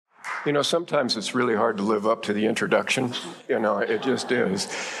You know, sometimes it's really hard to live up to the introduction. You know, it just is.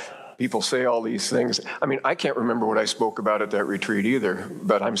 People say all these things. I mean, I can't remember what I spoke about at that retreat either,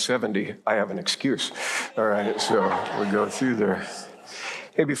 but I'm 70. I have an excuse. All right, so we go through there.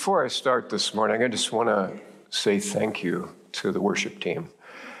 Hey, before I start this morning, I just want to say thank you to the worship team.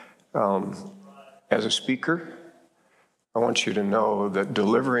 As a speaker, I want you to know that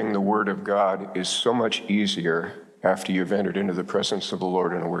delivering the Word of God is so much easier after you've entered into the presence of the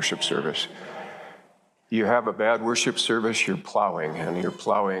Lord in a worship service. You have a bad worship service, you're plowing, and you're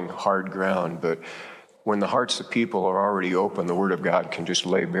plowing hard ground. But when the hearts of people are already open, the Word of God can just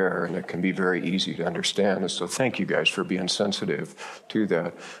lay bare, and it can be very easy to understand. And so thank you guys for being sensitive to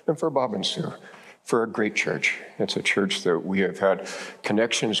that. And for Bob and Sue, for a great church. It's a church that we have had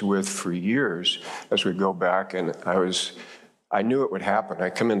connections with for years as we go back, and I knew it would happen. I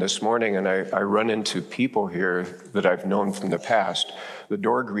come in this morning and I run into people here that I've known from the past. The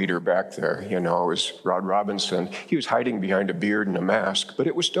door greeter back there, you know, was Rod Robinson. He was hiding behind a beard and a mask, but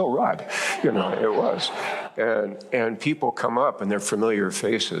it was still Rod, you know, it was. And people come up and they're familiar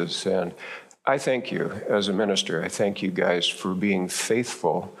faces. And I thank you as a minister. I thank you guys for being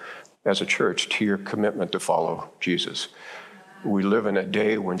faithful as a church to your commitment to follow Jesus. We live in a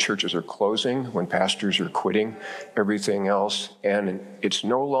day when churches are closing, when pastors are quitting, everything else, and it's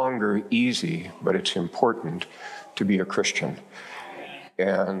no longer easy, but it's important to be a Christian.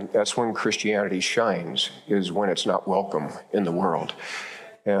 And that's when Christianity shines, is when it's not welcome in the world.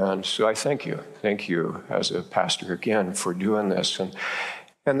 And so I thank you as a pastor again for doing this.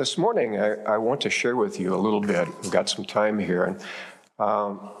 And this morning I want to share with you a little bit. We've got some time here.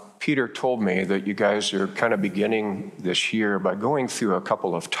 And Peter told me that you guys are kind of beginning this year by going through a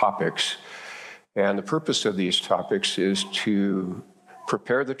couple of topics. And the purpose of these topics is to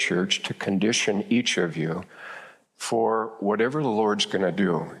prepare the church, to condition each of you for whatever the Lord's going to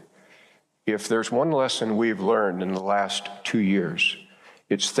do. If there's one lesson we've learned in the last 2 years,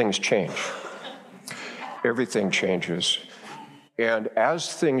 it's things change. Everything changes. And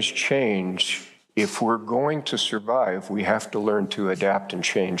as things change, if we're going to survive, we have to learn to adapt and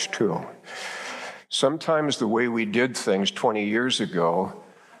change too. Sometimes the way we did things 20 years ago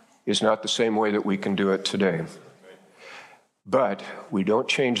is not the same way that we can do it today. But we don't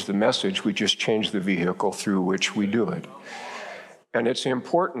change the message, we just change the vehicle through which we do it. And it's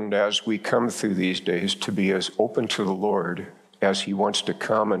important as we come through these days to be as open to the Lord as He wants to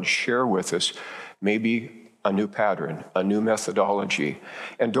come and share with us maybe a new pattern, a new methodology.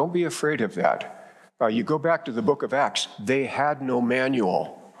 And don't be afraid of that. You go back to the book of Acts, they had no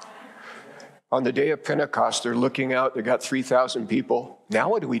manual. On the day of Pentecost, they're looking out, they got 3,000 people. Now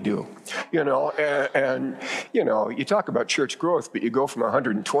what do we do? You know, and you know, you talk about church growth, but you go from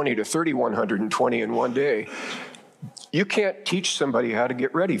 120 to 3,120 in one day. You can't teach somebody how to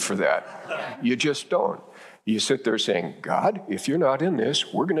get ready for that. You just don't. You sit there saying, God, if you're not in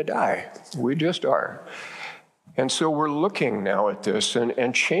this, we're going to die. We just are. And so we're looking now at this,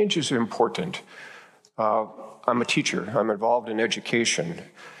 and change is important. I'm a teacher. I'm involved in education,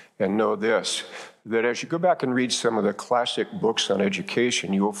 and know this, that as you go back and read some of the classic books on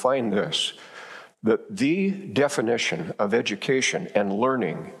education, you will find this, that the definition of education and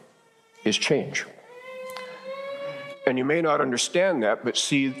learning is change. And you may not understand that, but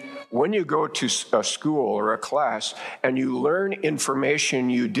see, when you go to a school or a class and you learn information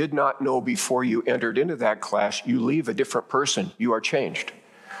you did not know before you entered into that class, you leave a different person. You are changed.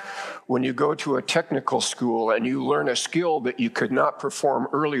 When you go to a technical school and you learn a skill that you could not perform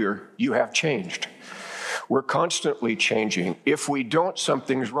earlier, you have changed. We're constantly changing. If we don't,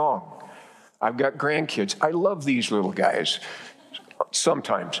 something's wrong. I've got grandkids. I love these little guys.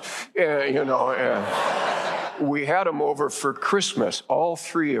 Sometimes, we had them over for Christmas. All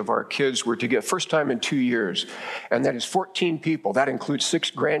 3 of our kids were together, first time in 2 years. And that is 14 people. That includes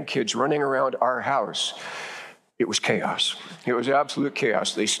 6 grandkids running around our house. It was chaos. It was absolute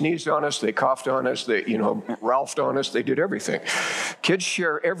chaos. They sneezed on us, they coughed on us, they, Ralphed on us, they did everything. Kids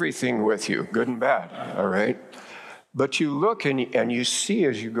share everything with you, good and bad, all right? But you look and you see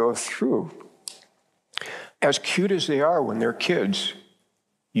as you go through, as cute as they are when they're kids,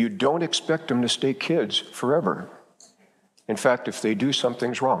 you don't expect them to stay kids forever. In fact, if they do,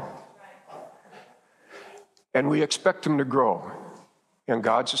 something's wrong. And we expect them to grow. And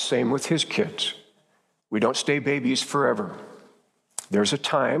God's the same with His kids. We don't stay babies forever. There's a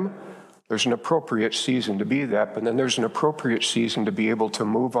time, there's an appropriate season to be that, but then there's an appropriate season to be able to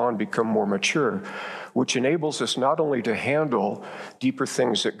move on, become more mature, which enables us not only to handle deeper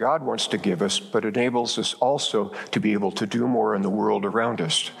things that God wants to give us, but enables us also to be able to do more in the world around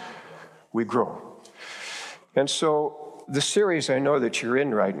us. We grow. And so So the series I know that you're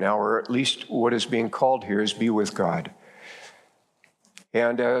in right now, or at least what is being called here, is Be With God.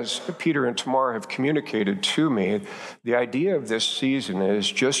 And as Peter and Tamar have communicated to me, the idea of this season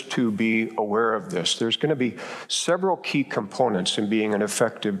is just to be aware of this. There's going to be several key components in being an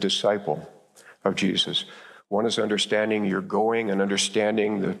effective disciple of Jesus. One is understanding you're going and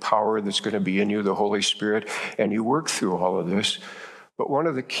understanding the power that's going to be in you, the Holy Spirit, and you work through all of this. But one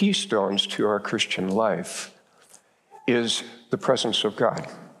of the keystones to our Christian life is the presence of God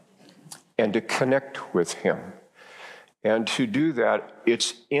and to connect with Him. And to do that,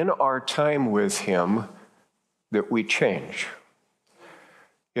 it's in our time with Him that we change.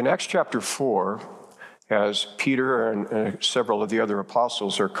 In Acts chapter 4, as Peter and several of the other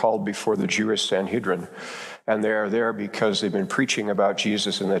apostles are called before the Jewish Sanhedrin, and they are there because they've been preaching about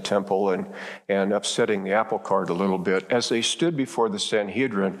Jesus in the temple and upsetting the apple cart a little bit. As they stood before the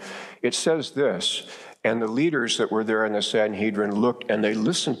Sanhedrin, it says this, and the leaders that were there in the Sanhedrin looked and they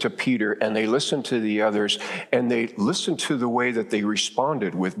listened to Peter and they listened to the others and they listened to the way that they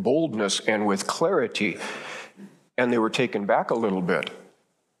responded with boldness and with clarity. And they were taken back a little bit.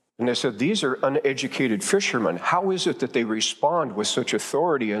 And they said, these are uneducated fishermen. How is it that they respond with such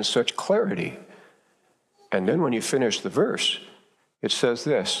authority and such clarity? And then when you finish the verse, it says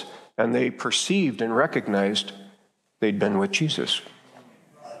this, and they perceived and recognized they'd been with Jesus.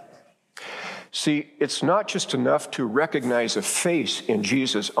 See, it's not just enough to recognize a face in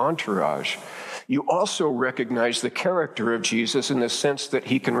Jesus' entourage. You also recognize the character of Jesus in the sense that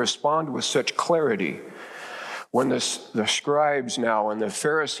he can respond with such clarity. When the scribes now and the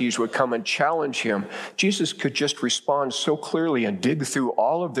Pharisees would come and challenge him, Jesus could just respond so clearly and dig through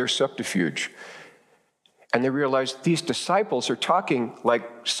all of their subterfuge. And they realized these disciples are talking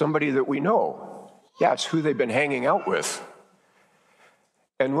like somebody that we know. Yeah, it's who they've been hanging out with.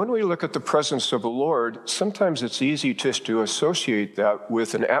 And when we look at the presence of the Lord, sometimes it's easy just to associate that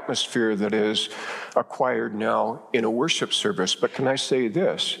with an atmosphere that is acquired now in a worship service. But can I say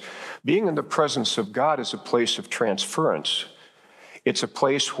this? Being in the presence of God is a place of transference. It's a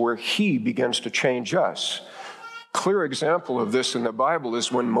place where He begins to change us. Clear example of this in the Bible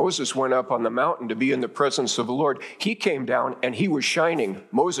is when Moses went up on the mountain to be in the presence of the Lord. He came down and he was shining.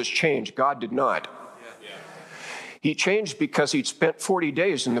 Moses changed. God did not. He changed because he'd spent 40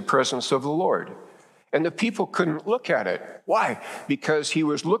 days in the presence of the Lord. And the people couldn't look at it. Why? Because he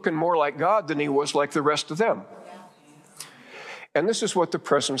was looking more like God than he was like the rest of them. And this is what the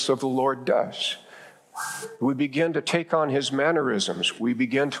presence of the Lord does. We begin to take on his mannerisms. We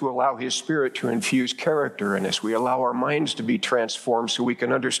begin to allow his Spirit to infuse character in us. We allow our minds to be transformed so we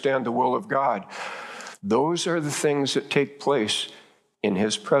can understand the will of God. Those are the things that take place in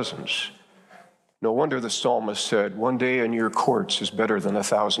his presence. No wonder the psalmist said, one day in your courts is better than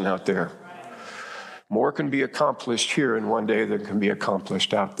 1,000 out there. More can be accomplished here in one day than can be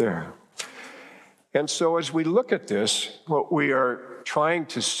accomplished out there. And so as we look at this, what we are trying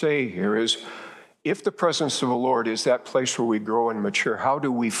to say here is, if the presence of the Lord is that place where we grow and mature, how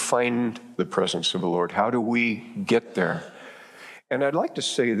do we find the presence of the Lord? How do we get there? And I'd like to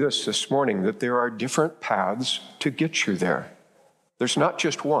say this morning, that there are different paths to get you there. There's not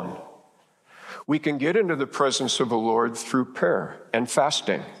just one. We can get into the presence of the Lord through prayer and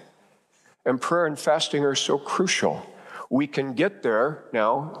fasting. And prayer and fasting are so crucial. We can get there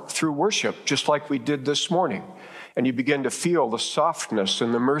now through worship, just like we did this morning. And you begin to feel the softness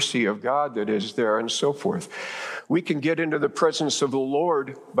and the mercy of God that is there and so forth. We can get into the presence of the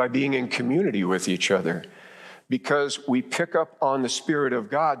Lord by being in community with each other, because we pick up on the Spirit of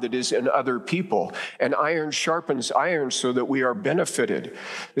God that is in other people. And iron sharpens iron so that we are benefited.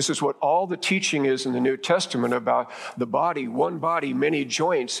 This is what all the teaching is in the New Testament about the body, one body, many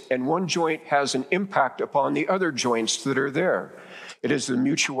joints, and one joint has an impact upon the other joints that are there. It is the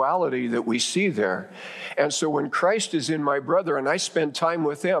mutuality that we see there. And so when Christ is in my brother and I spend time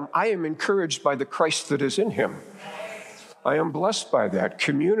with them, I am encouraged by the Christ that is in him. I am blessed by that.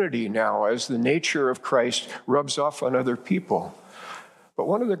 Community now, as the nature of Christ rubs off on other people. But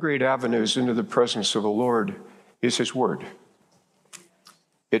one of the great avenues into the presence of the Lord is his word.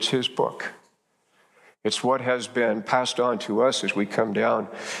 It's his book. It's what has been passed on to us as we come down,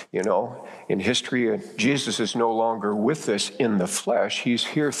 in history. And Jesus is no longer with us in the flesh. He's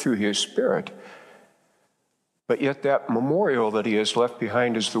here through his Spirit. But yet that memorial that he has left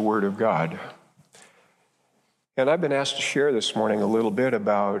behind is the Word of God. And I've been asked to share this morning a little bit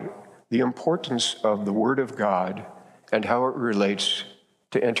about the importance of the Word of God and how it relates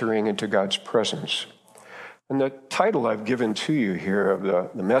to entering into God's presence. And the title I've given to you here of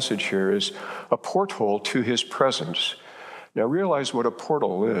the message here is A Porthole to His Presence. Now realize what a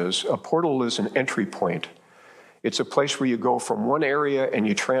portal is. A portal is an entry point. It's a place where you go from one area and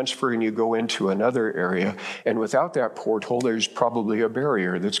you transfer and you go into another area. And without that porthole, there's probably a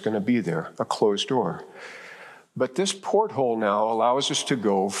barrier that's going to be there, a closed door. But this porthole now allows us to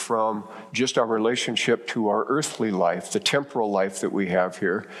go from just our relationship to our earthly life, the temporal life that we have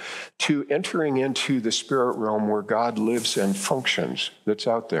here, to entering into the spirit realm where God lives and functions that's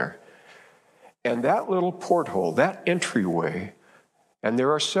out there. And that little porthole, that entryway, and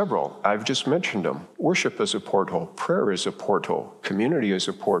there are several, I've just mentioned them. Worship is a porthole, prayer is a porthole, community is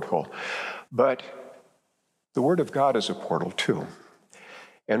a porthole. But the Word of God is a portal too.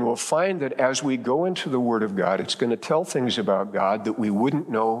 And we'll find that as we go into the Word of God, it's going to tell things about God that we wouldn't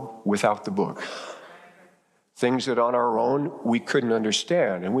know without the book. Things that on our own we couldn't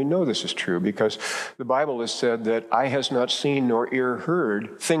understand. And we know this is true because the Bible has said that eye has not seen nor ear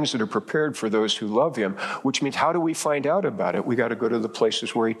heard things that are prepared for those who love him, which means how do we find out about it? We got to go to the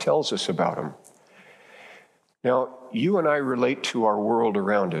places where he tells us about him. Now, you and I relate to our world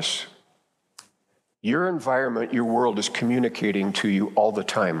around us. Your environment, your world is communicating to you all the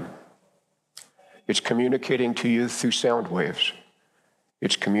time. It's communicating to you through sound waves.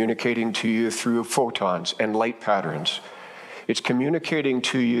 It's communicating to you through photons and light patterns. It's communicating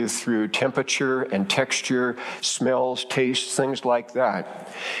to you through temperature and texture, smells, tastes, things like that.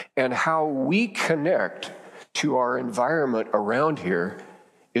 And how we connect to our environment around here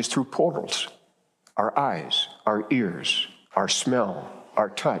is through portals. Our eyes, our ears, our smell, our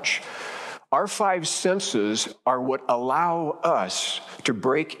touch. Our five senses are what allow us to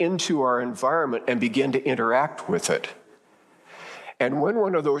break into our environment and begin to interact with it. And when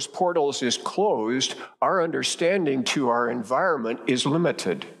one of those portals is closed, our understanding to our environment is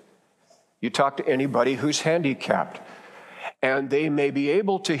limited. You talk to anybody who's handicapped, and they may be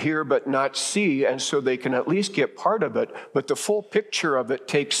able to hear but not see, and so they can at least get part of it, but the full picture of it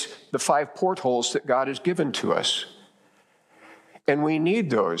takes the five portholes that God has given to us. And we need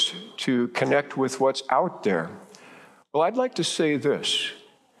those to connect with what's out there. Well, I'd like to say this.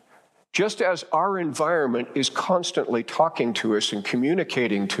 Just as our environment is constantly talking to us and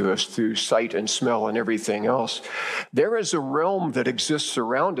communicating to us through sight and smell and everything else, there is a realm that exists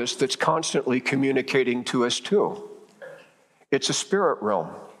around us that's constantly communicating to us too. It's a spirit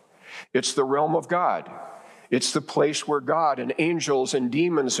realm. It's the realm of God. It's the place where God and angels and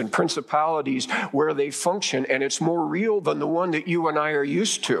demons and principalities, where they function, and it's more real than the one that you and I are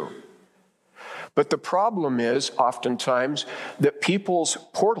used to. But the problem is, oftentimes, that people's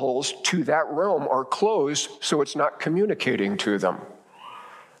portals to that realm are closed, so it's not communicating to them.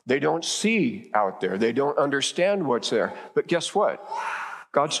 They don't see out there. They don't understand what's there. But guess what?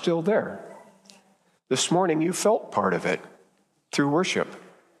 God's still there. This morning, you felt part of it through worship.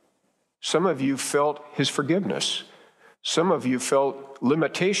 Some of you felt his forgiveness. Some of you felt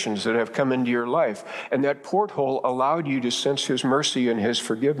limitations that have come into your life, and that porthole allowed you to sense his mercy and his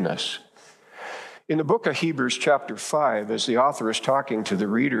forgiveness. In the book of Hebrews chapter 5, as the author is talking to the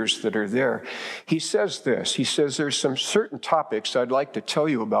readers that are there, he says this. He says, there's some certain topics I'd like to tell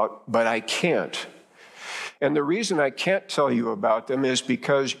you about, but I can't. And the reason I can't tell you about them is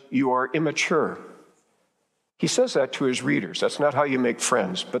because you are immature. He says that to his readers. That's not how you make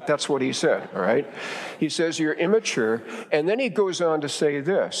friends, but that's what he said, all right? He says you're immature, and then he goes on to say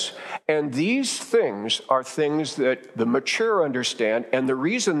this, and these things are things that the mature understand, and the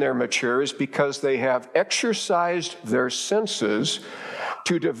reason they're mature is because they have exercised their senses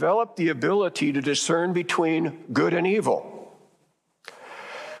to develop the ability to discern between good and evil.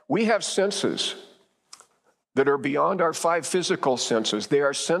 We have senses that are beyond our five physical senses. They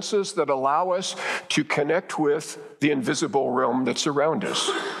are senses that allow us to connect with the invisible realm that's around us.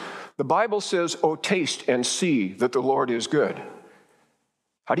 The Bible says, oh, taste and see that the Lord is good.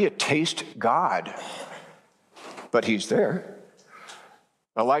 How do you taste God? But he's there.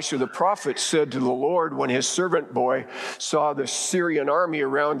 Elisha the prophet said to the Lord when his servant boy saw the Syrian army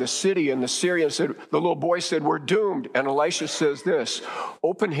around the city, and the little boy said, we're doomed. And Elisha says this,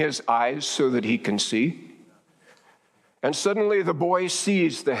 open his eyes so that he can see. And suddenly the boy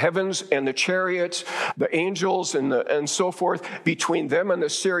sees the heavens and the chariots, the angels and so forth. Between them and the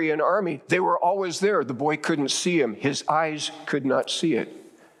Syrian army, they were always there. The boy couldn't see him. His eyes could not see it.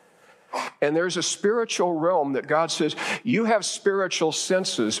 And there's a spiritual realm that God says, you have spiritual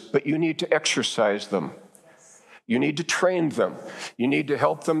senses, but you need to exercise them. You need to train them. You need to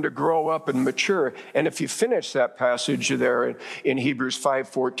help them to grow up and mature. And if you finish that passage there in Hebrews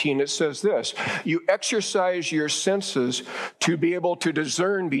 5:14, it says this, you exercise your senses to be able to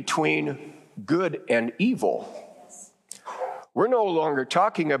discern between good and evil. We're no longer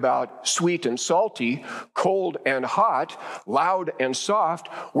talking about sweet and salty, cold and hot, loud and soft.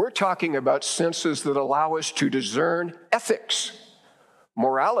 We're talking about senses that allow us to discern ethics,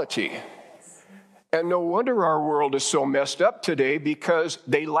 morality. And no wonder our world is so messed up today, because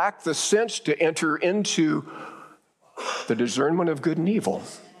they lack the sense to enter into the discernment of good and evil.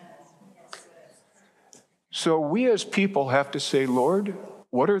 So we as people have to say, Lord,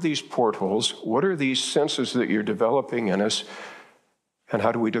 what are these portholes? What are these senses that you're developing in us? And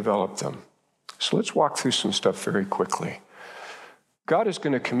how do we develop them? So let's walk through some stuff very quickly. God is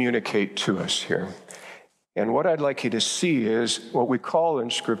going to communicate to us here. And what I'd like you to see is what we call in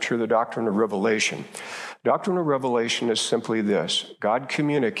Scripture the doctrine of revelation. Doctrine of revelation is simply this: God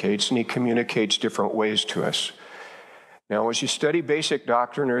communicates, and he communicates different ways to us. Now, as you study basic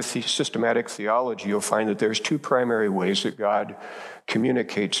doctrine or systematic theology, you'll find that there's two primary ways that God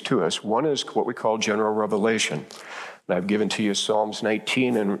communicates to us. One is what we call general revelation. And I've given to you Psalms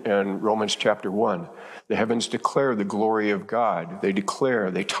 19 and Romans chapter 1. The heavens declare the glory of God. They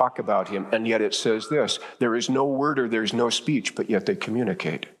talk about him, and yet it says this: there is no word or there's no speech, but yet they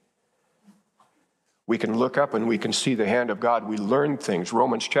communicate. We can look up and we can see the hand of God. We learn things.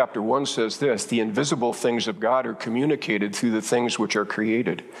 Romans chapter 1 says this: the invisible things of God are communicated through the things which are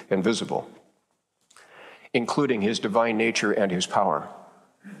created and visible, including his divine nature and his power.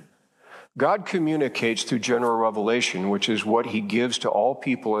 God communicates through general revelation, which is what he gives to all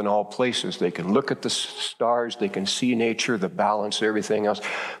people in all places. They can look at the stars, they can see nature, the balance, everything else.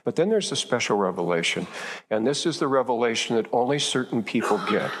 But then there's a special revelation, and this is the revelation that only certain people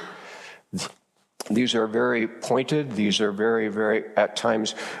get. These are very pointed. These are very, very, at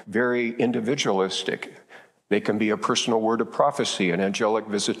times, very individualistic. They can be a personal word of prophecy, an angelic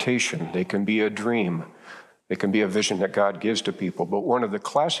visitation. They can be a dream. It can be a vision that God gives to people. But one of the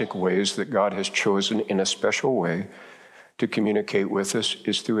classic ways that God has chosen in a special way to communicate with us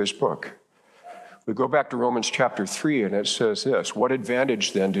is through his book. We go back to Romans chapter 3, and it says this: what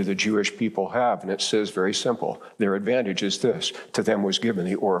advantage then do the Jewish people have? And it says very simple: their advantage is this: to them was given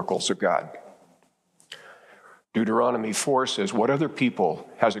the oracles of God. Deuteronomy 4 says, what other people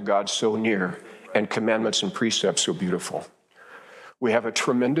has a God so near and commandments and precepts so beautiful? We have a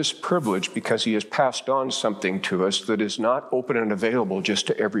tremendous privilege because he has passed on something to us that is not open and available just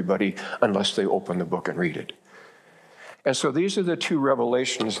to everybody unless they open the book and read it. And so these are the two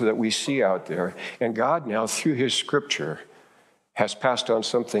revelations that we see out there. And God now, through his scripture, has passed on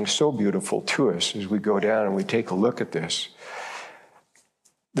something so beautiful to us as we go down and we take a look at this.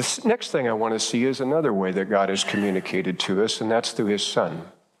 The next thing I want to see is another way that God has communicated to us, and that's through his Son.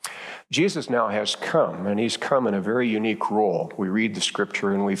 Jesus now has come, and he's come in a very unique role. We read the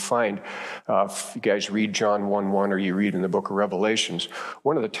scripture and we find, if you guys read John 1:1 or you read in the book of Revelations,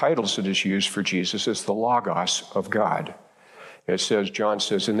 one of the titles that is used for Jesus is the Logos of God. It says, John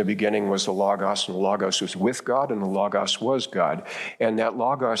says, in the beginning was the Logos, and the Logos was with God, and the Logos was God. And that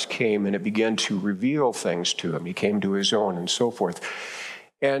Logos came, and it began to reveal things to him. He came to his own, and so forth.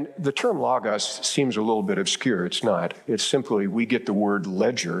 And the term logos seems a little bit obscure. It's not. It's simply, we get the word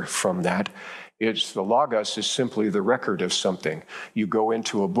ledger from that. The logos is simply the record of something. You go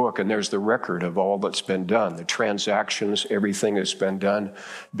into a book and there's the record of all that's been done, the transactions, everything that's been done.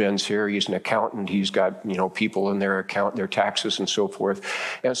 Ben's here, he's an accountant. He's got, people in their account, their taxes and so forth.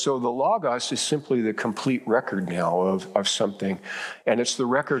 And so the logos is simply the complete record now of something. And it's the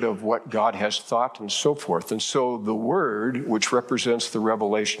record of what God has thought and so forth. And so the word, which represents the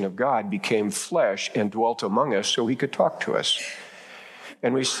revelation of God, became flesh and dwelt among us so he could talk to us.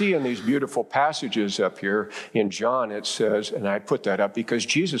 And we see in these beautiful passages up here in John, it says, and I put that up because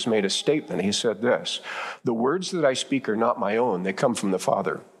Jesus made a statement. He said this: the words that I speak are not my own, they come from the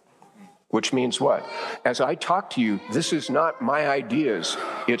Father. Which means what? As I talk to you, this is not my ideas,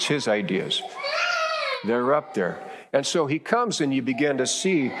 it's his ideas. They're up there. And so he comes and you begin to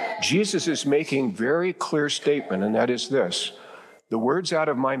see Jesus is making very clear statement, and that is this: the words out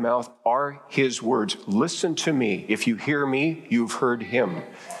of my mouth are his words. Listen to me. If you hear me, you've heard him.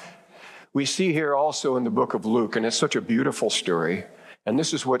 We see here also in the book of Luke, and it's such a beautiful story, and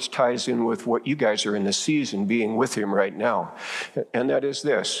this is what ties in with what you guys are in the season being with him right now, and that is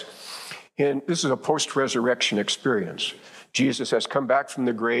this. And this is a post-resurrection experience. Jesus has come back from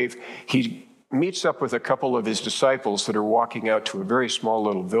the grave. He meets up with a couple of his disciples that are walking out to a very small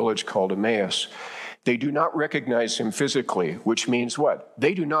little village called Emmaus. They do not recognize him physically, which means what?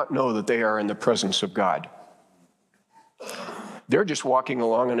 They do not know that they are in the presence of God. They're just walking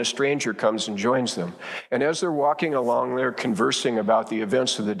along and a stranger comes and joins them. And as they're walking along, they're conversing about the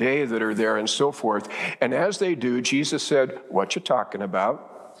events of the day that are there and so forth. And as they do, Jesus said, "What you talking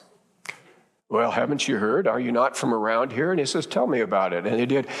about?" Well, haven't you heard? Are you not from around here? And he says, tell me about it. And they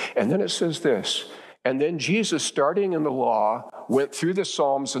did. And then it says this. And then Jesus, starting in the law, went through the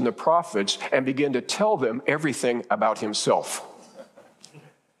Psalms and the prophets and began to tell them everything about himself.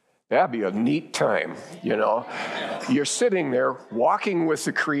 That'd be a neat time, you know. You're sitting there walking with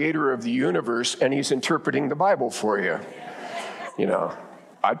the creator of the universe and he's interpreting the Bible for you. You know,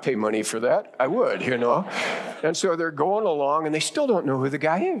 I'd pay money for that. I would, you know. And so they're going along and they still don't know who the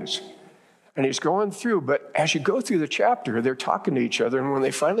guy is. And he's going through, but as you go through the chapter, they're talking to each other. And when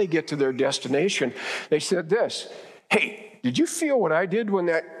they finally get to their destination, they said this, hey, did you feel what I did when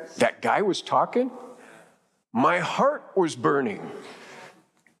that guy was talking? My heart was burning.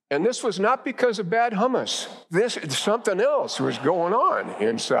 And this was not because of bad hummus. Something else was going on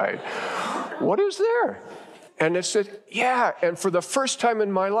inside. What is there? And it said, yeah, and for the first time in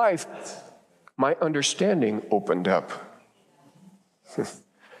my life, my understanding opened up.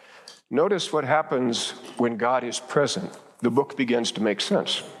 Notice what happens when God is present. The book begins to make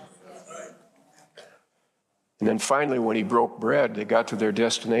sense. And then finally, when he broke bread, they got to their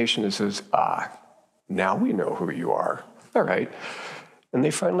destination and says, now we know who you are. All right. And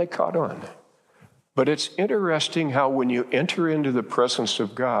they finally caught on. But it's interesting how when you enter into the presence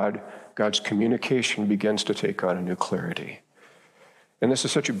of God, God's communication begins to take on a new clarity. And this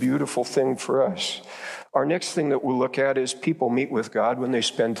is such a beautiful thing for us. Our next thing that we'll look at is people meet with God when they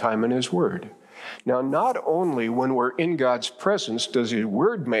spend time in his word. Now, not only when we're in God's presence does his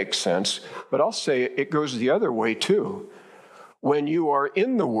word make sense, but I'll say it goes the other way too. When you are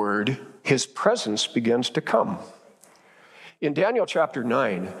in the word, his presence begins to come. In Daniel chapter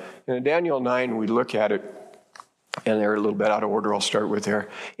 9, in Daniel 9, we look at it, and they're a little bit out of order, I'll start with there.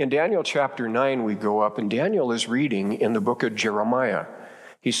 In Daniel chapter 9, we go up, and Daniel is reading in the book of Jeremiah.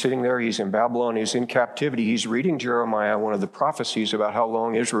 He's sitting there, he's in Babylon, he's in captivity. He's reading Jeremiah, one of the prophecies about how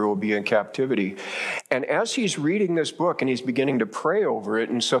long Israel will be in captivity. And as he's reading this book and he's beginning to pray over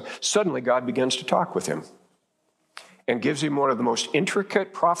it, and so suddenly God begins to talk with him and gives him one of the most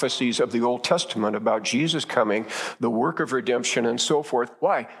intricate prophecies of the Old Testament about Jesus coming, the work of redemption and so forth.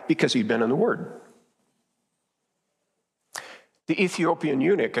 Why? Because he'd been in the Word. The Ethiopian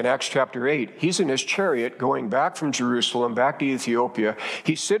eunuch in Acts chapter 8, he's in his chariot going back from Jerusalem, back to Ethiopia.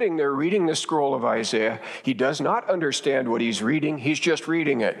 He's sitting there reading the scroll of Isaiah. He does not understand what he's reading. He's just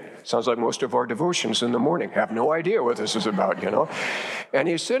reading it. Sounds like most of our devotions in the morning. Have no idea what this is about, you know. And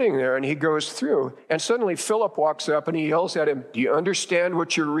he's sitting there and he goes through, and suddenly Philip walks up and he yells at him, do you understand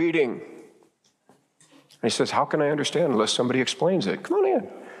what you're reading? And he says, how can I understand unless somebody explains it? Come on in.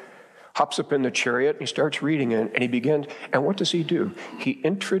 Hops up in the chariot, and he starts reading it, and he begins, and what does he do? He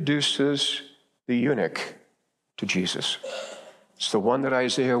introduces the eunuch to Jesus. It's the one that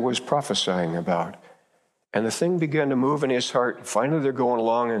Isaiah was prophesying about. And the thing began to move in his heart. Finally, they're going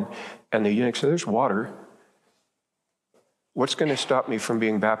along, and the eunuch said, there's water. What's going to stop me from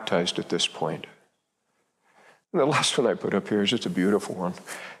being baptized at this point? And the last one I put up here is just a beautiful one.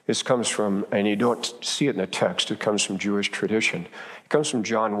 This comes from, and you don't see it in the text, it comes from Jewish tradition. It comes from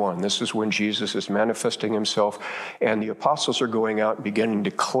John 1. This is when Jesus is manifesting himself, and the apostles are going out and beginning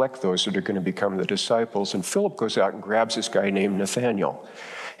to collect those that are going to become the disciples. And Philip goes out and grabs this guy named Nathanael,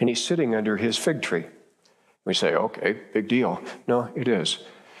 and he's sitting under his fig tree. We say, okay, big deal. No, it is.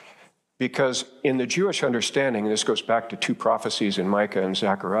 Because in the Jewish understanding, and this goes back to two prophecies in Micah and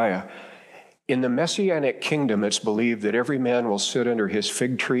Zechariah, in the Messianic kingdom, it's believed that every man will sit under his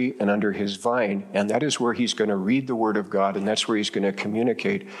fig tree and under his vine, and that is where he's going to read the word of God, and that's where he's going to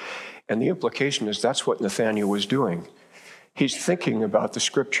communicate. And the implication is that's what Nathanael was doing. He's thinking about the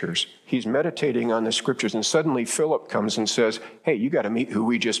scriptures. He's meditating on the scriptures, and suddenly Philip comes and says, hey, you got to meet who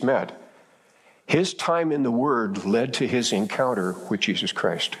we just met. His time in the word led to his encounter with Jesus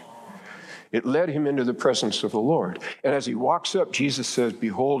Christ. It led him into the presence of the Lord. And as he walks up, Jesus says,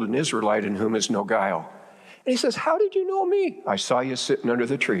 behold, an Israelite in whom is no guile. And he says, how did you know me? I saw you sitting under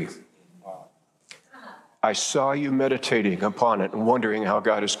the tree. I saw you meditating upon it and wondering how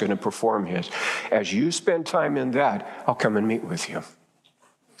God is going to perform his. As you spend time in that, I'll come and meet with you.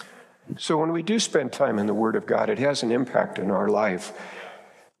 So when we do spend time in the Word of God, it has an impact in our life.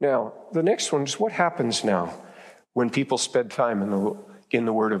 Now, the next one is what happens now when people spend time in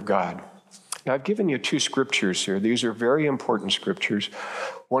the Word of God. Now, I've given you two scriptures here. These are very important scriptures.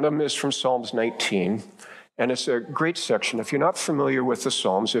 One of them is from Psalms 19, and it's a great section. If you're not familiar with the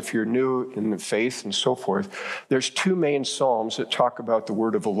Psalms, if you're new in the faith and so forth, there's two main Psalms that talk about the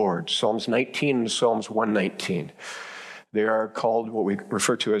word of the Lord, Psalms 19 and Psalms 119. They are called what we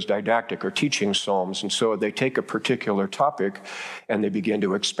refer to as didactic or teaching psalms, and so they take a particular topic and they begin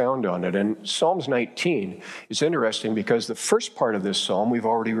to expound on it. And Psalms 19 is interesting because the first part of this psalm we've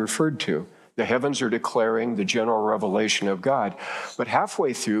already referred to, The heavens are declaring the general revelation of God. But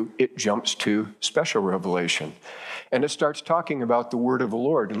halfway through, it jumps to special revelation. And it starts talking about the word of the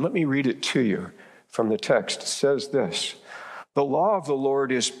Lord. And let me read it to you from the text. It says this: the law of the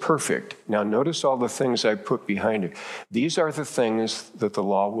Lord is perfect. Now notice all the things I put behind it. These are the things that the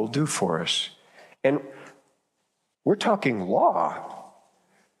law will do for us. And we're talking law.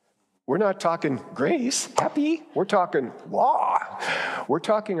 We're not talking grace, happy. We're talking law. We're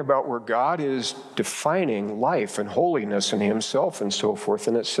talking about where God is defining life and holiness and himself and so forth.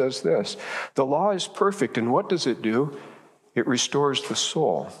 And it says this: the law is perfect. And what does it do? It restores the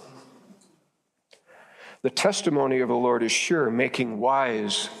soul. The testimony of the Lord is sure, making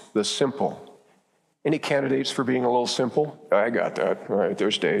wise the simple. Any candidates for being a little simple? I got that. All right,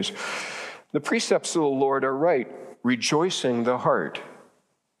 there's days. The precepts of the Lord are right, rejoicing the heart.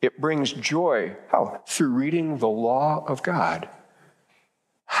 It brings joy. How? Through reading the law of God.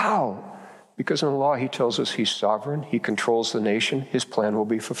 How? Because in the law, he tells us he's sovereign, he controls the nation, his plan will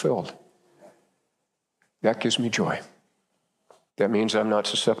be fulfilled. That gives me joy. That means I'm not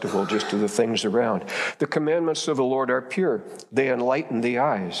susceptible just to the things around. The commandments of the Lord are pure. They enlighten the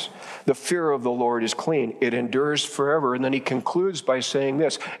eyes. The fear of the Lord is clean. It endures forever. And then he concludes by saying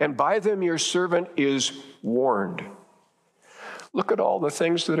this: and by them your servant is warned. Look at all the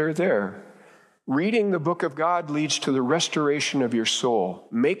things that are there. Reading the book of God leads to the restoration of your soul,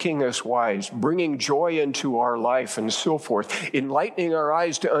 making us wise, bringing joy into our life and so forth, enlightening our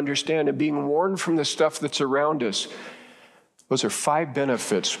eyes to understand and being warned from the stuff that's around us. Those are 5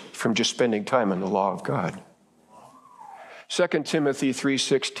 benefits from just spending time in the law of God. 2 Timothy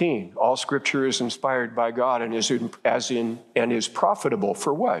 3:16, all scripture is inspired by God and is profitable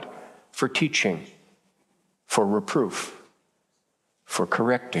for what? For teaching, for reproof, for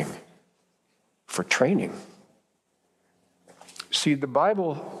correcting, for training. See, the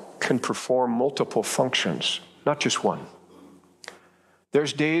Bible can perform multiple functions, not just one.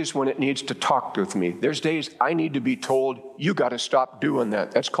 There's days when it needs to talk with me. There's days I need to be told, you got to stop doing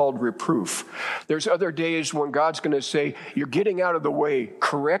that. That's called reproof. There's other days when God's going to say, you're getting out of the way.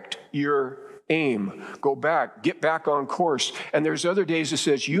 Correct your aim. Go back. Get back on course. And there's other days that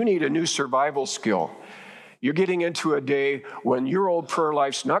says, you need a new survival skill. You're getting into a day when your old prayer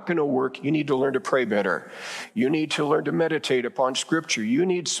life's not going to work. You need to learn to pray better. You need to learn to meditate upon Scripture. You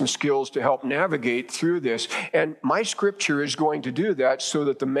need some skills to help navigate through this. And my Scripture is going to do that so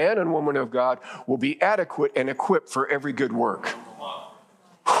that the man and woman of God will be adequate and equipped for every good work.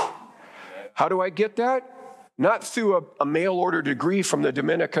 How do I get that? Not through a mail-order degree from the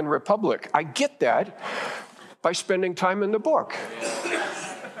Dominican Republic. I get that by spending time in the book.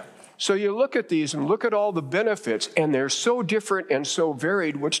 So you look at these and look at all the benefits, and they're so different and so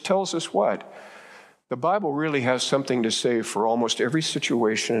varied, which tells us what? The Bible really has something to say for almost every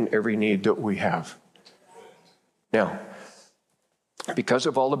situation and every need that we have. Now, because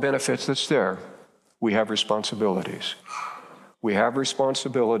of all the benefits that's there, we have responsibilities. We have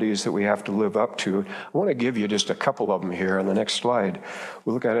responsibilities that we have to live up to. I want to give you just a couple of them here on the next slide.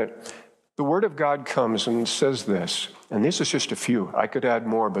 We'll look at it. The Word of God comes and says this, and this is just a few. I could add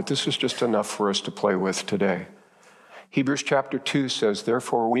more, but this is just enough for us to play with today. Hebrews chapter 2 says,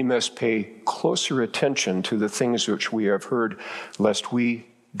 therefore we must pay closer attention to the things which we have heard, lest we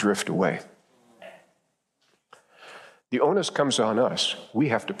drift away. The onus comes on us. We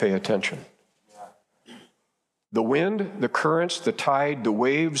have to pay attention. The wind, the currents, the tide, the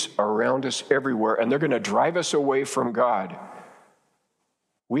waves are around us everywhere, and they're going to drive us away from God.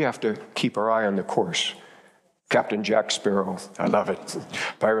 We have to keep our eye on the course. Captain Jack Sparrow, I love it,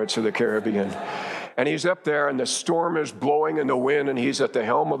 Pirates of the Caribbean. And he's up there, and the storm is blowing in the wind, and he's at the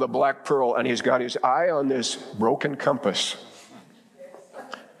helm of the Black Pearl, and he's got his eye on this broken compass.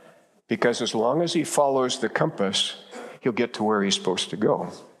 Because as long as he follows the compass, he'll get to where he's supposed to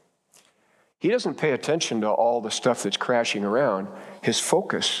go. He doesn't pay attention to all the stuff that's crashing around. His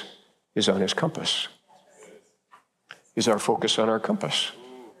focus is on his compass. Is our focus on our compass?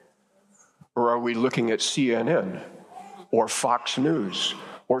 Or are we looking at CNN or Fox News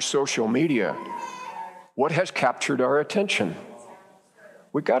or social media? What has captured our attention?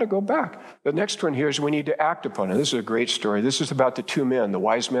 We've got to go back. The next one here is we need to act upon it. This is a great story. This is about the 2 men, the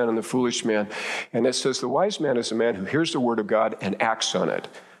wise man and the foolish man. And it says the wise man is a man who hears the word of God and acts on it.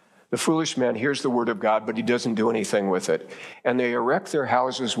 The foolish man hears the word of God, but he doesn't do anything with it. And they erect their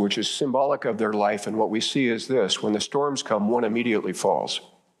houses, which is symbolic of their life. And what we see is this: when the storms come, one immediately falls.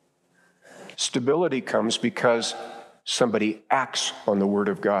 Stability comes because somebody acts on the word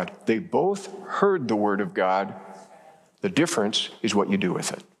of God. They both heard the word of God. The difference is what you do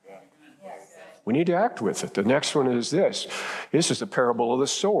with it. We need to act with it. The next one is this. This is the parable of the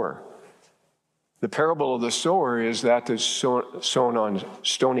sower. The parable of the sower is that that's sown on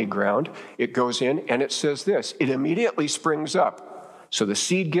stony ground. It goes in and it says this, it immediately springs up. So the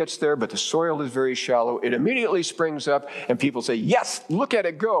seed gets there, but the soil is very shallow. It immediately springs up and people say, yes, look at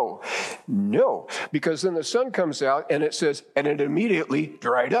it go. No, because then the sun comes out and it says, and it immediately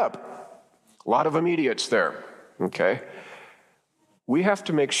dried up. A lot of immediates there, okay? We have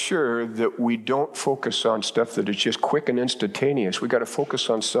to make sure that we don't focus on stuff that is just quick and instantaneous. We got to focus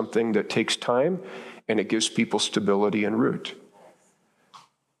on something that takes time and it gives people stability and root.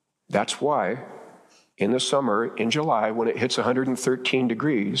 That's why in the summer, in July, when it hits 113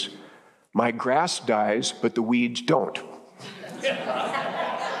 degrees, my grass dies, but the weeds don't.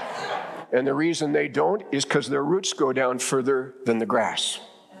 And the reason they don't is because their roots go down further than the grass.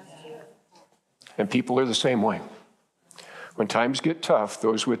 And people are the same way. When times get tough,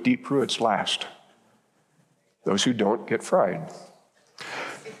 those with deep roots last. Those who don't get fried.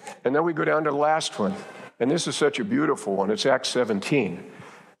 And then we go down to the last one. And this is such a beautiful one. It's Acts 17.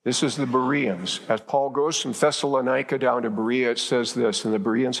 This is the Bereans. As Paul goes from Thessalonica down to Berea, it says this, and the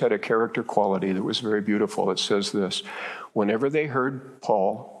Bereans had a character quality that was very beautiful. It says this, whenever they heard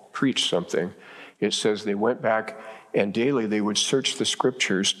Paul preach something, it says they went back and daily they would search the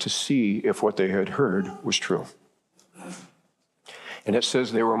scriptures to see if what they had heard was true. And it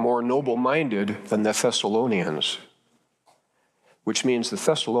says they were more noble-minded than the Thessalonians, which means the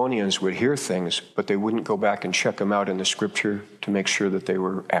Thessalonians would hear things, but they wouldn't go back and check them out in the scripture to make sure that they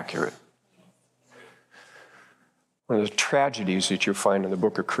were accurate. One of the tragedies that you'll find in the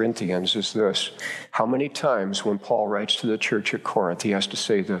book of Corinthians is this. How many times when Paul writes to the church at Corinth, he has to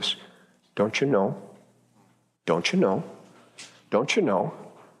say this, don't you know? Don't you know? Don't you know?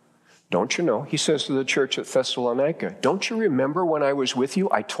 Don't you know? He says to the church at Thessalonica, don't you remember when I was with you,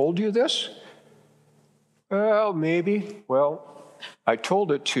 I told you this? Well, maybe. Well, I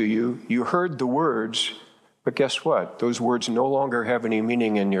told it to you, you heard the words, but guess what? Those words no longer have any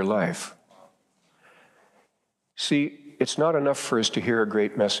meaning in your life. See, it's not enough for us to hear a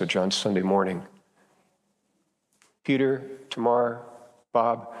great message on Sunday morning. Peter, Tamar,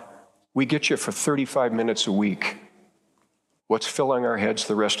 Bob, we get you for 35 minutes a week. What's filling our heads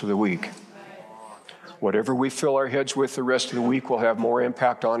the rest of the week? Whatever we fill our heads with the rest of the week will have more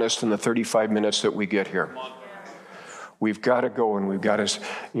impact on us than the 35 minutes that we get here. We've got to go and we've got to,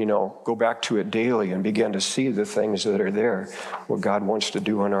 go back to it daily and begin to see the things that are there, what God wants to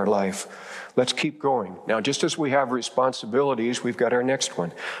do in our life. Let's keep going. Now, just as we have responsibilities, we've got our next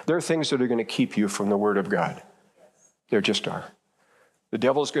one. There are things that are going to keep you from the Word of God. There just are. The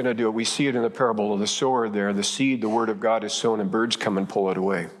devil's going to do it. We see it in the parable of the sower there. The seed, the Word of God is sown, and birds come and pull it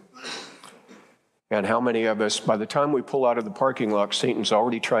away. And how many of us, by the time we pull out of the parking lot, Satan's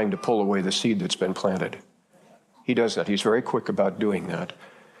already trying to pull away the seed that's been planted. He does that. He's very quick about doing that.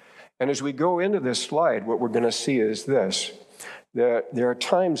 And as we go into this slide, what we're going to see is this. There are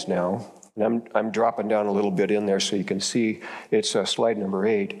times now, and I'm dropping down a little bit in there so you can see it's slide number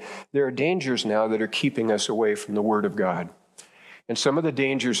 8. There are dangers now that are keeping us away from the Word of God. And some of the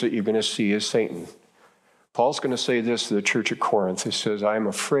dangers that you're going to see is Satan. Paul's going to say this to the church at Corinth. He says, I'm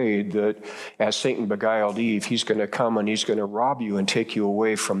afraid that as Satan beguiled Eve, he's going to come and he's going to rob you and take you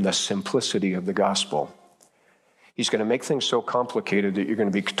away from the simplicity of the gospel. He's going to make things so complicated that you're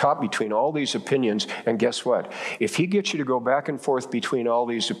going to be taught between all these opinions. And guess what? If he gets you to go back and forth between all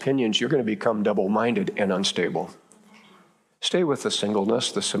these opinions, you're going to become double-minded and unstable. Stay with the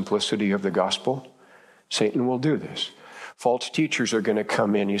singleness, the simplicity of the gospel. Satan will do this. False teachers are going to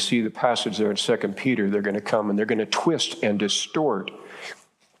come in. You see the passage there in 2 Peter. They're going to come and they're going to twist and distort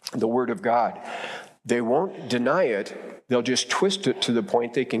the Word of God. They won't deny it. They'll just twist it to the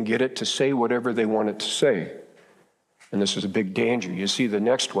point they can get it to say whatever they want it to say. And this is a big danger. You see the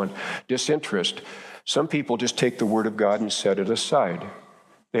next one, disinterest. Some people just take the Word of God and set it aside.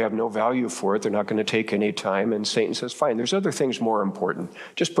 They have no value for it. They're not going to take any time. And Satan says, fine, there's other things more important.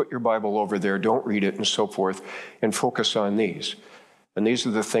 Just put your Bible over there, don't read it, and so forth, and focus on these. And these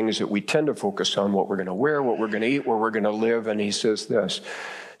are the things that we tend to focus on, what we're going to wear, what we're going to eat, where we're going to live. And he says this,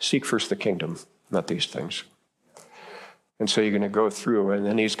 seek first the kingdom, not these things. And so you're going to go through, and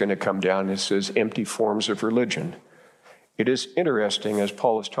then he's going to come down and says, empty forms of religion. It is interesting, as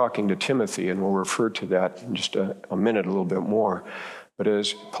Paul is talking to Timothy, and we'll refer to that in just a minute, a little bit more. But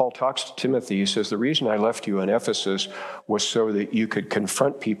as Paul talks to Timothy, he says, the reason I left you in Ephesus was so that you could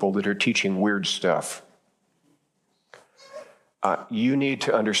confront people that are teaching weird stuff. You need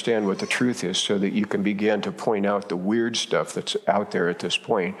to understand what the truth is so that you can begin to point out the weird stuff that's out there at this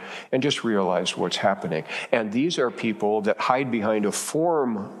point and just realize what's happening. And these are people that hide behind a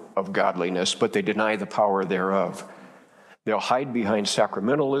form of godliness, but they deny the power thereof. They'll hide behind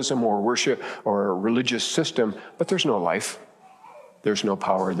sacramentalism or worship or a religious system, but there's no life. There's no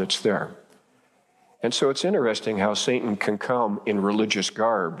power that's there. And so it's interesting how Satan can come in religious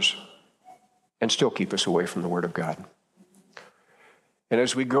garbs and still keep us away from the Word of God. And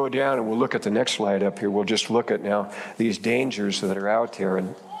as we go down, and we'll look at the next slide up here, we'll just look at now these dangers that are out there.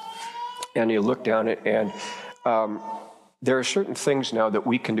 And you look down at, and there are certain things now that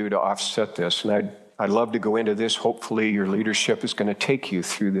we can do to offset this. And I'd love to go into this. Hopefully your leadership is going to take you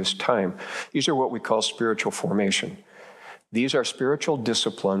through this time. These are what we call spiritual formation. These are spiritual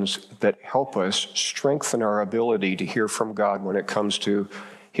disciplines that help us strengthen our ability to hear from God when it comes to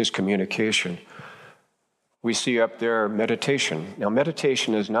his communication. We see up there meditation. Now,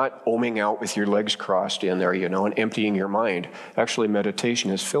 meditation is not oming out with your legs crossed in there, and emptying your mind. Actually,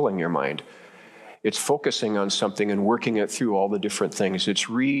 meditation is filling your mind. It's focusing on something and working it through all the different things. It's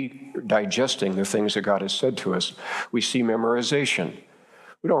redigesting the things that God has said to us. We see memorization.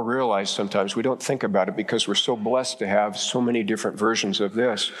 We don't realize sometimes, we don't think about it because we're so blessed to have so many different versions of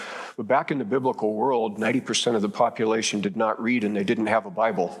this. But back in the biblical world, 90% of the population did not read and they didn't have a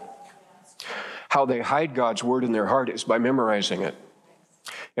Bible. How they hide God's word in their heart is by memorizing it.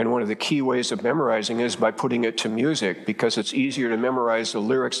 And one of the key ways of memorizing is by putting it to music, because it's easier to memorize the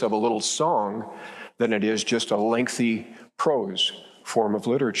lyrics of a little song than it is just a lengthy prose form of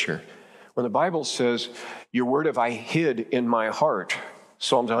literature. When the Bible says, your word have I hid in my heart,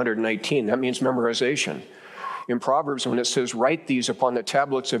 Psalms 119, that means memorization. In Proverbs, when it says, write these upon the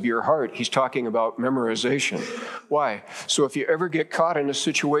tablets of your heart, he's talking about memorization. Why? So if you ever get caught in a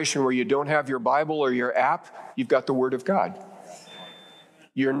situation where you don't have your Bible or your app, you've got the Word of God.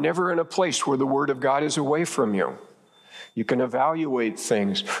 You're never in a place where the Word of God is away from you. You can evaluate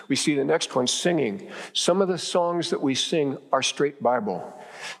things. We see the next one, singing. Some of the songs that we sing are straight Bible.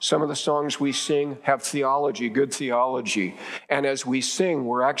 Some of the songs we sing have theology, good theology. And as we sing,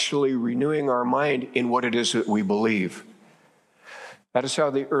 we're actually renewing our mind in what it is that we believe. That is how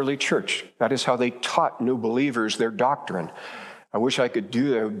the early church, that is how they taught new believers their doctrine. I wish I could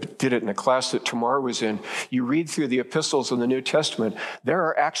did it in a class that Tamar was in. You read through the epistles in the New Testament, there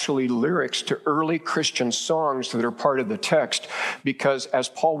are actually lyrics to early Christian songs that are part of the text, because as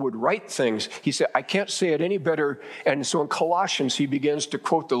Paul would write things, he said, I can't say it any better. And so in Colossians, he begins to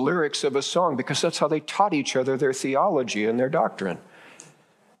quote the lyrics of a song, because that's how they taught each other their theology and their doctrine.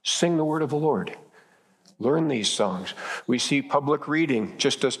 Sing the word of the Lord. Learn these songs. We see public reading,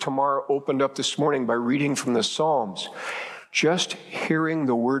 just as Tamar opened up this morning by reading from the Psalms. Just hearing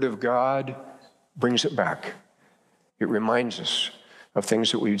the word of God brings it back. It reminds us of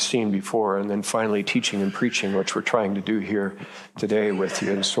things that we've seen before, and then finally teaching and preaching, which we're trying to do here today with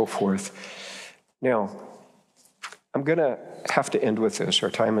you and so forth. Now, I'm going to have to end with this. Our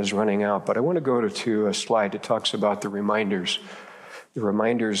time is running out, but I want to go to a slide that talks about the reminders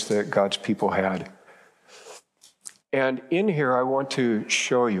that God's people had. And in here, I want to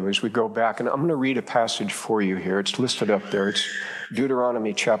show you as we go back, and I'm going to read a passage for you here. It's listed up there. It's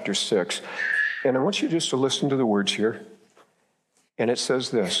Deuteronomy chapter 6. And I want you just to listen to the words here. And it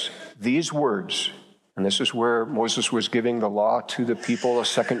says this, these words, and this is where Moses was giving the law to the people, a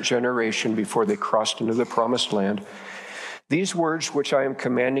second generation before they crossed into the promised land. These words which I am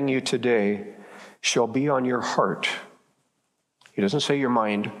commanding you today shall be on your heart. He doesn't say your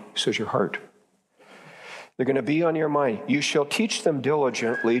mind, he says your heart. They're going to be on your mind. You shall teach them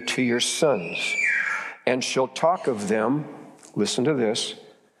diligently to your sons, and shall talk of them, listen to this,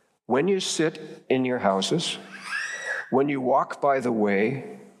 when you sit in your houses, when you walk by the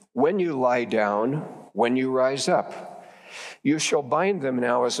way, when you lie down, when you rise up. You shall bind them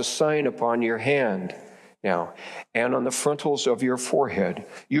now as a sign upon your hand, now, and on the frontals of your forehead.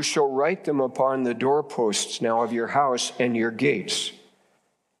 You shall write them upon the doorposts now of your house and your gates.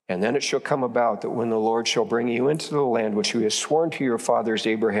 And then it shall come about that when the Lord shall bring you into the land which he has sworn to your fathers,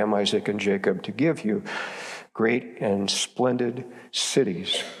 Abraham, Isaac, and Jacob, to give you great and splendid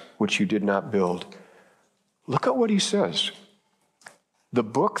cities which you did not build. Look at what he says. The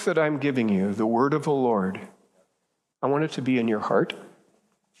book that I'm giving you, the word of the Lord, I want it to be in your heart.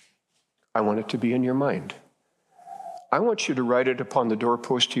 I want it to be in your mind. I want you to write it upon the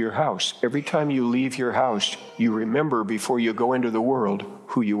doorpost to your house. Every time you leave your house, you remember before you go into the world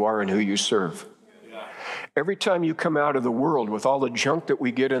who you are and who you serve. Every time you come out of the world with all the junk that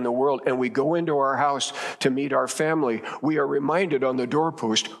we get in the world and we go into our house to meet our family, we are reminded on the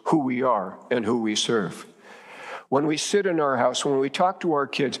doorpost who we are and who we serve. When we sit in our house, when we talk to our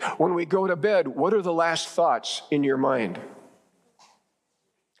kids, when we go to bed, what are the last thoughts in your mind?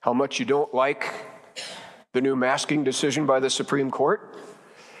 How much you don't like the new masking decision by the Supreme Court?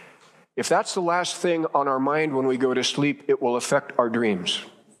 If that's the last thing on our mind when we go to sleep, it will affect our dreams.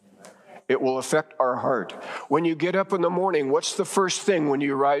 It will affect our heart. When you get up in the morning, what's the first thing when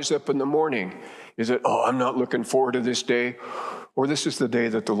you rise up in the morning? Is it, oh, I'm not looking forward to this day, or this is the day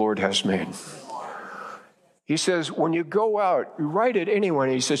that the Lord has made? He says, when you go out, you write it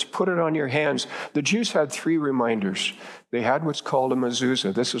anyway. He says, put it on your hands. The Jews had 3 reminders. They had what's called a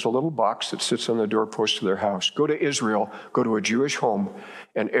mezuzah. This is a little box that sits on the doorpost of their house. Go to Israel, go to a Jewish home,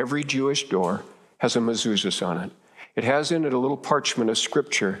 and every Jewish door has a mezuzah on it. It has in it a little parchment of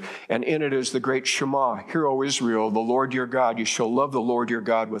scripture, and in it is the great Shema. Hear, O Israel, the Lord your God. You shall love the Lord your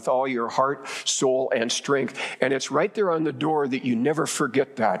God with all your heart, soul, and strength. And it's right there on the door that you never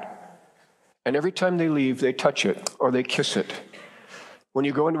forget that. And every time they leave, they touch it or they kiss it. When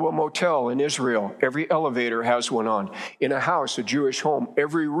you go into a motel in Israel, every elevator has one on. In a house, a Jewish home,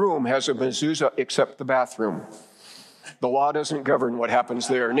 every room has a mezuzah except the bathroom. The law doesn't govern what happens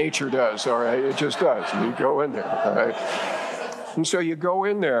there. Nature does, all right? It just does. You go in there, all right? And so you go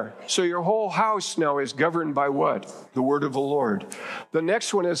in there. So your whole house now is governed by what? The word of the Lord. The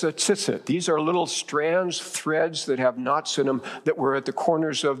next one is a tzitzit. These are little strands, threads that have knots in them that were at the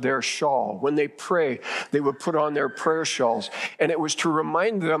corners of their shawl. When they pray, they would put on their prayer shawls. And it was to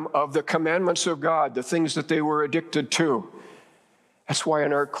remind them of the commandments of God, the things that they were addicted to. That's why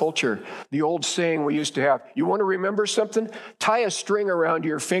in our culture, the old saying we used to have, you want to remember something? Tie a string around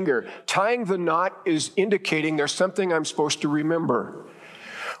your finger. Tying the knot is indicating there's something I'm supposed to remember.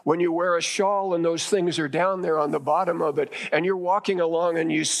 When you wear a shawl and those things are down there on the bottom of it, and you're walking along and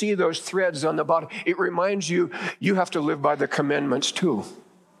you see those threads on the bottom, it reminds you, you have to live by the commandments too.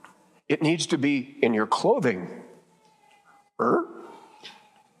 It needs to be in your clothing.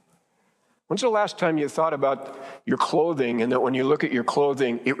 When's the last time you thought about your clothing and that when you look at your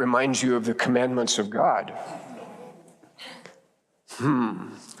clothing, it reminds you of the commandments of God?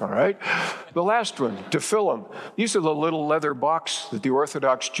 All right. The last one, tefillin. These are the little leather box that the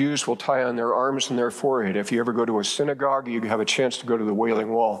Orthodox Jews will tie on their arms and their forehead. If you ever go to a synagogue, you have a chance to go to the Wailing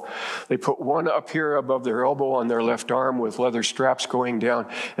Wall. They put one up here above their elbow on their left arm with leather straps going down,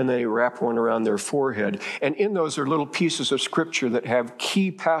 and they wrap one around their forehead. And in those are little pieces of scripture that have key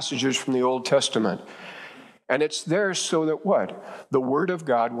passages from the Old Testament. And it's there so that what? The Word of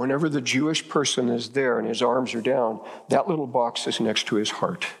God, whenever the Jewish person is there and his arms are down, that little box is next to his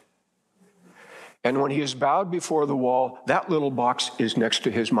heart. And when he is bowed before the wall, that little box is next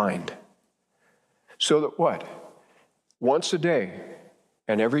to his mind. So that what? Once a day,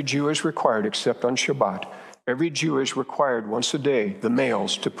 and every Jew is required, except on Shabbat, every Jew is required once a day, the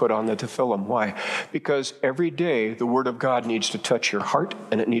males, to put on the tefillin. Why? Because every day the Word of God needs to touch your heart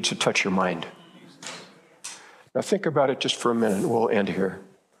and it needs to touch your mind. Now think about it just for a minute, and we'll end here.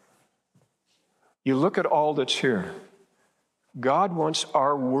 You look at all that's here. God wants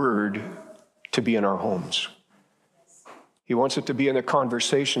our word to be in our homes. He wants it to be in the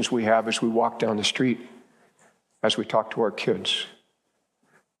conversations we have as we walk down the street, as we talk to our kids,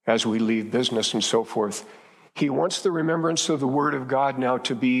 as we leave business and so forth. He wants the remembrance of the word of God now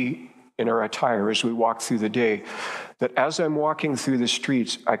to be in our attire as we walk through the day, that as I'm walking through the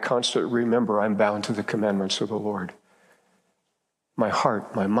streets, I constantly remember I'm bound to the commandments of the Lord. My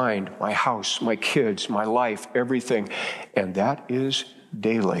heart, my mind, my house, my kids, my life, everything. And that is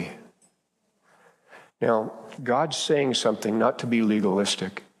daily. Now, God's saying something not to be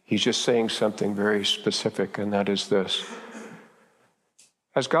legalistic. He's just saying something very specific, and that is this.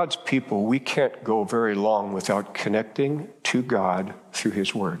 As God's people, we can't go very long without connecting to God through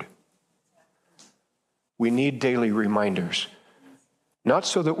His Word. We need daily reminders, not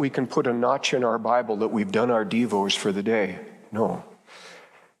so that we can put a notch in our Bible that we've done our devos for the day. No.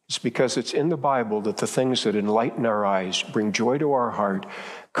 It's because it's in the Bible that the things that enlighten our eyes, bring joy to our heart,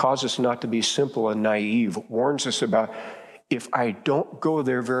 cause us not to be simple and naive, warns us about, if I don't go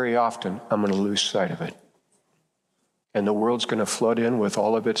there very often, I'm going to lose sight of it. And the world's going to flood in with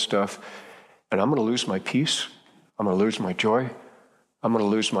all of its stuff, and I'm going to lose my peace. I'm going to lose my joy. I'm going to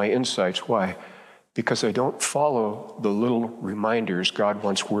lose my insights. Why? Because I don't follow the little reminders God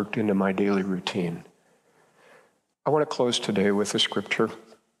once worked into my daily routine. I want to close today with a scripture.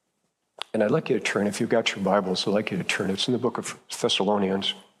 And I'd like you to turn, if you've got your Bibles, I'd like you to turn. It's in the book of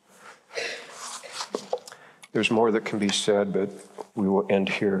Thessalonians. There's more that can be said, but we will end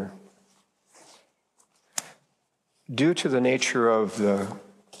here. Due to the nature of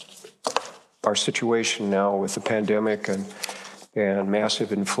our situation now with the pandemic and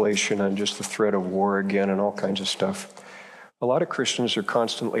massive inflation and just the threat of war again and all kinds of stuff, a lot of Christians are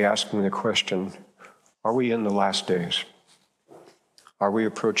constantly asking the question, are we in the last days? Are we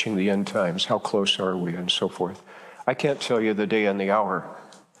approaching the end times? How close are we? And so forth. I can't tell you the day and the hour,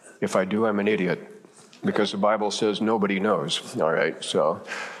 If I do, I'm an idiot, because the Bible says nobody knows, all right? So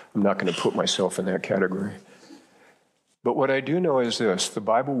I'm not going to put myself in that category. But what I do know is this: the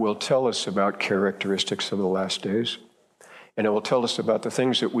Bible will tell us about characteristics of the last days, and it will tell us about the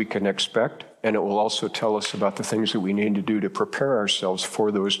things that we can expect, and it will also tell us about the things that we need to do to prepare ourselves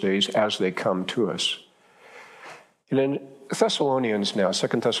for those days as they come to us. And in Thessalonians now, 2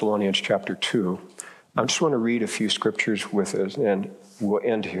 Thessalonians chapter 2, I just want to read a few scriptures with us, and we'll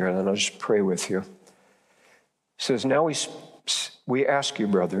end here, and then I'll just pray with you. It says, "Now we ask you,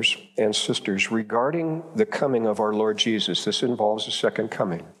 brothers and sisters, regarding the coming of our Lord Jesus," this involves the second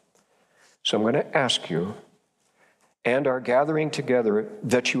coming. So I'm going to ask you, "and our gathering together,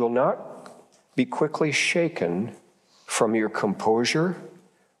 that you will not be quickly shaken from your composure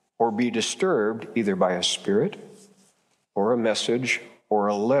or be disturbed either by a spirit or a message or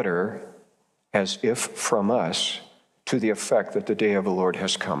a letter as if from us, to the effect that the day of the Lord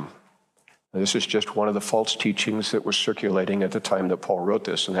has come." Now, this is just one of the false teachings that was circulating at the time that Paul wrote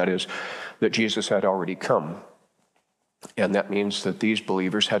this, and that is that Jesus had already come. And that means that these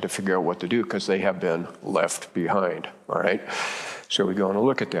believers had to figure out what to do because they have been left behind, all right? So we go and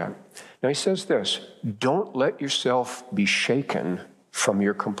look at that. Now he says this: "Don't let yourself be shaken from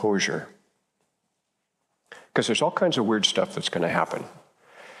your composure." Because there's all kinds of weird stuff that's going to happen.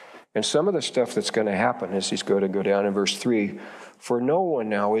 And some of the stuff that's going to happen is he's going to go down in verse 3, "For no one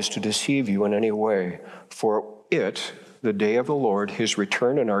now is to deceive you in any way, for it, the day of the Lord, his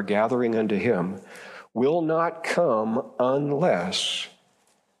return and our gathering unto him, will not come unless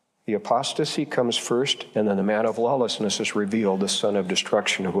the apostasy comes first, and then the man of lawlessness is revealed, the son of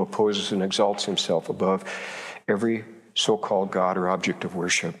destruction, who opposes and exalts himself above every so-called God or object of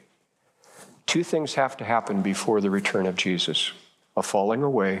worship." Two things have to happen before the return of Jesus: a falling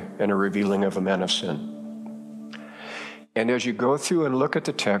away and a revealing of a man of sin. And as you go through and look at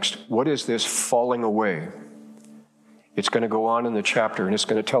the text, what is this falling away? It's going to go on in the chapter, and it's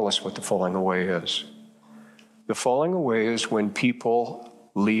going to tell us what the falling away is. The falling away is when people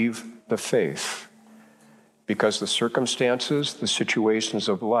leave the faith because the circumstances, the situations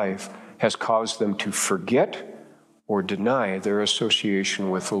of life has caused them to forget or deny their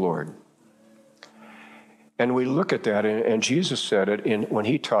association with the Lord. And we look at that, and Jesus said it when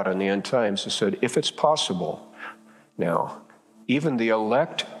he taught in the end times. He said, if it's possible, now, even the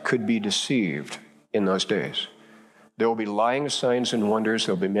elect could be deceived in those days. There will be lying signs and wonders.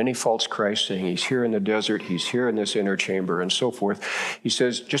 There'll be many false Christs saying he's here in the desert, he's here in this inner chamber, and so forth. He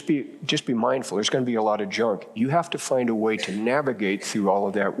says, just be mindful. There's going to be a lot of junk. You have to find a way to navigate through all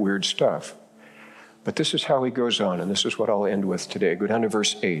of that weird stuff. But this is how he goes on, and this is what I'll end with today. Go down to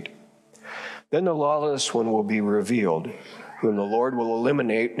verse 8. "Then the lawless one will be revealed, whom the Lord will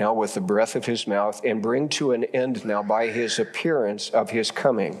eliminate now with the breath of his mouth and bring to an end now by his appearance of his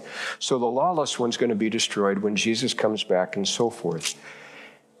coming." So the lawless one's going to be destroyed when Jesus comes back and so forth.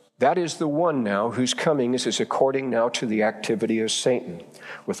 That is the one now whose coming is according now to the activity of Satan,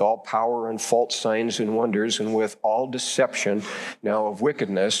 with all power and false signs and wonders, and with all deception now of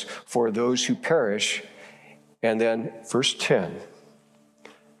wickedness for those who perish. And then verse 10.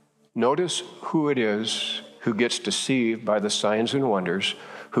 Notice who it is who gets deceived by the signs and wonders,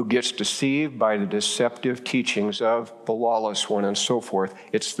 who gets deceived by the deceptive teachings of the lawless one and so forth.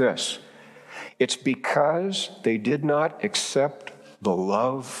 It's this: it's because they did not accept the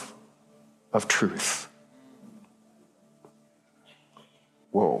love of truth.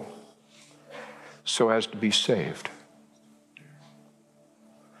 Whoa. So as to be saved.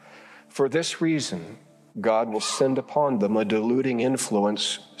 For this reason, God will send upon them a deluding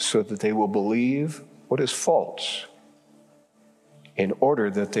influence so that they will believe what is false, in order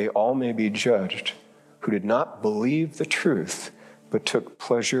that they all may be judged who did not believe the truth, but took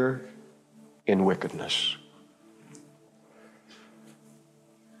pleasure in wickedness.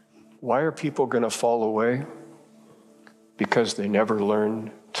 Why are people going to fall away? Because they never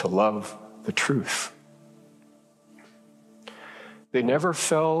learned to love the truth. They never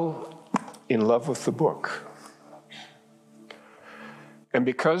fell in love with the book. And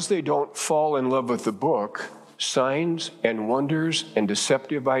because they don't fall in love with the book, signs and wonders and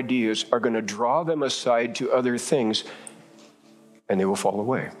deceptive ideas are going to draw them aside to other things, and they will fall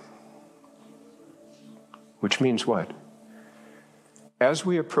away. Which means what? As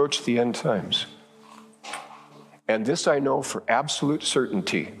we approach the end times, and this I know for absolute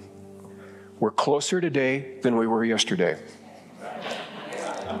certainty, we're closer today than we were yesterday.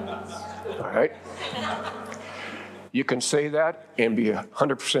 All right? You can say that and be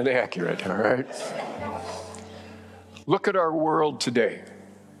 100% accurate, all right? Look at our world today.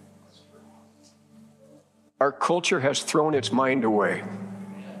 Our culture has thrown its mind away.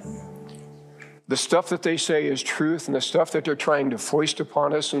 The stuff that they say is truth and the stuff that they're trying to foist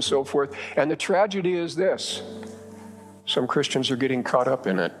upon us and so forth. And the tragedy is this: some Christians are getting caught up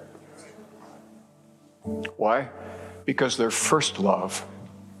in it. Why? Because their first love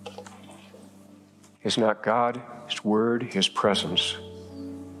is not God, His Word, His presence.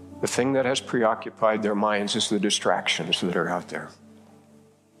 The thing that has preoccupied their minds is the distractions that are out there.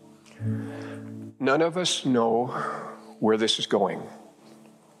 None of us know where this is going.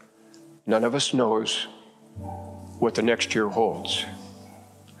 None of us knows what the next year holds.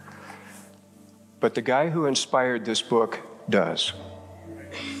 But the guy who inspired this book does.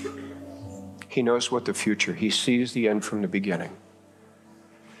 He knows what the future, he sees the end from the beginning.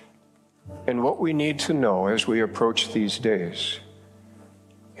 And what we need to know as we approach these days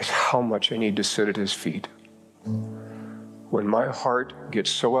is how much I need to sit at his feet. When my heart gets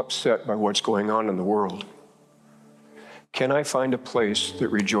so upset by what's going on in the world, can I find a place that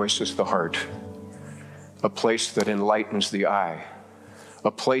rejoices the heart, a place that enlightens the eye,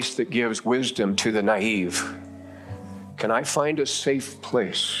 a place that gives wisdom to the naive? Can I find a safe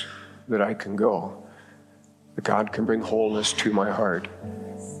place that I can go, that God can bring wholeness to my heart?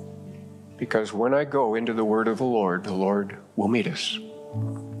 Because when I go into the word of the Lord will meet us.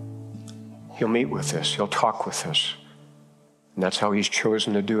 He'll meet with us. He'll talk with us. And that's how he's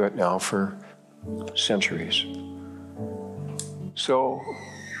chosen to do it now for centuries. So,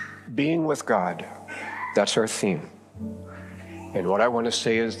 being with God, that's our theme. And what I want to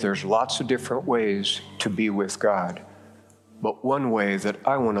say is there's lots of different ways to be with God. But one way that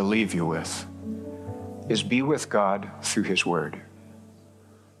I want to leave you with is be with God through his word.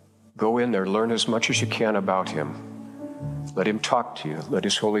 Go in there, learn as much as you can about him. Let him talk to you. Let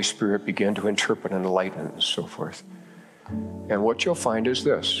his Holy Spirit begin to interpret and enlighten and so forth. And what you'll find is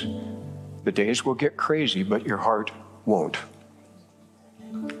this: the days will get crazy, but your heart won't.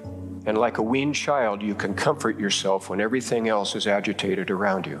 And like a weaned child, you can comfort yourself when everything else is agitated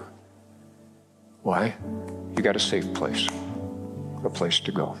around you. Why? You got a safe place, a place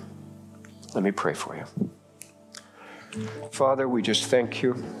to go. Let me pray for you. Father, we just thank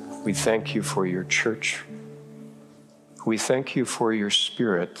you. We thank you for your church. We thank you for your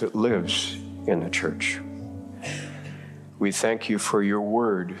Spirit that lives in the church. We thank you for your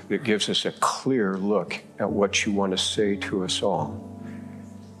word that gives us a clear look at what you want to say to us all.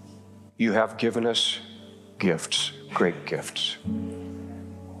 You have given us gifts, great gifts.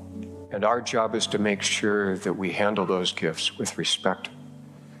 And our job is to make sure that we handle those gifts with respect,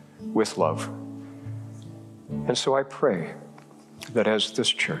 with love. And so I pray that as this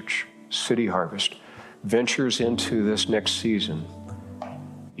church, City Harvest, ventures into this next season,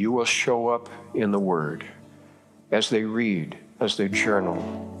 you will show up in the Word as they read, as they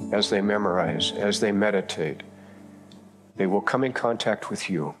journal, as they memorize, as they meditate. They will come in contact with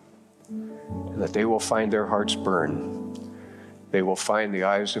you, and that they will find their hearts burn. They will find the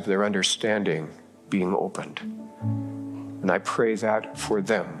eyes of their understanding being opened. And I pray that for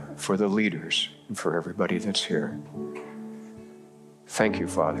them, for the leaders, and for everybody that's here. Thank you,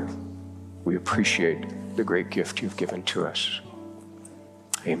 Father. We appreciate the great gift you've given to us.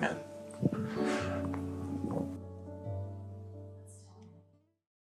 Amen.